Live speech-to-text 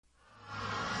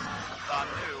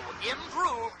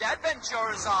improved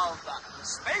adventures of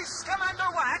Space Commander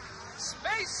Wack,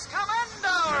 Space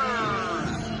Commander!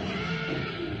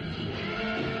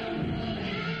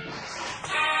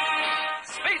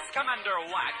 Space Commander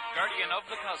Wack, guardian of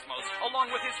the cosmos,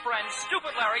 along with his friends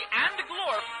Stupid Larry and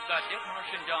Glorp, the dead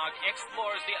Martian dog,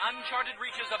 explores the uncharted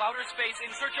reaches of outer space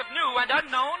in search of new and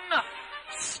unknown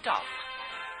stuff.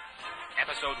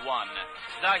 Episode 1,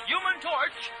 The Human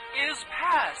Torch is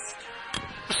Past.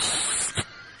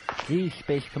 Gee,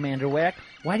 Space Commander Wack,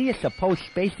 why do you suppose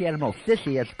Space Admiral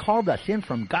Sissy has called us in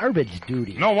from garbage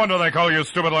duty? No wonder they call you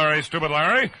Stupid Larry, Stupid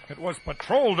Larry. It was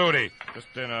patrol duty.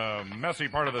 Just in a messy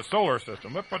part of the solar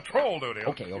system, but patrol duty.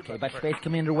 Okay, but Space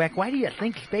Commander Wack, why do you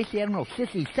think Space Admiral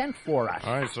Sissy sent for us?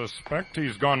 I suspect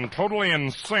he's gone totally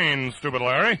insane, Stupid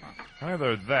Larry.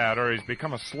 Either that, or he's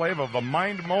become a slave of the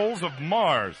mind moles of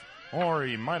Mars. Or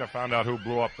he might have found out who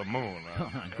blew up the moon.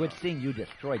 Good thing you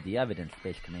destroyed the evidence,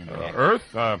 Space Commander Wack.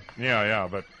 Earth? Yeah,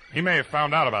 but he may have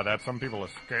found out about that. Some people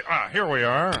escaped. Here we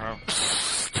are.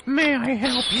 May I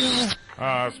help you?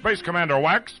 Space Commander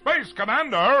Wack, Space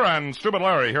Commander, and Stupid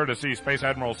Larry here to see Space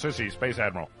Admiral Sissy, Space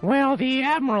Admiral. Well, the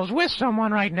Admiral's with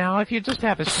someone right now. If you just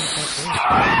have a seat, please.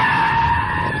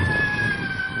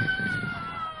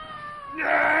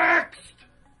 Next!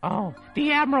 Oh,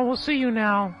 the Admiral will see you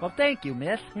now. Well, thank you,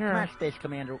 miss. Here. Come on, Space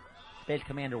Commander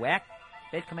Wack.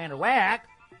 Space Commander Wack.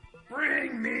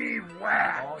 Bring me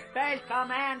Wack! Oh, Space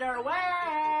Commander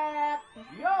Wack!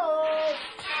 Yo!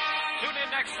 Tune in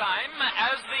next time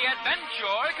as the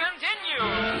adventure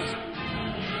continues.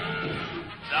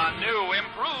 The new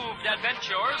improved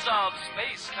adventures of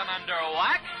Space Commander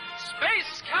Wack,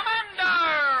 Space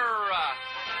Commander!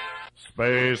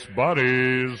 Space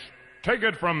buddies, take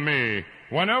it from me.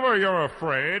 Whenever you're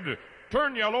afraid,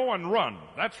 turn yellow and run.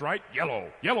 That's right,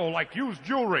 yellow. Yellow like used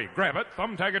jewelry. Grab it,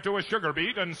 thumbtag it to a sugar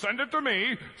beet, and send it to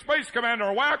me, Space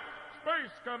Commander Wack,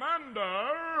 Space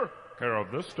Commander, care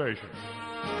of this station.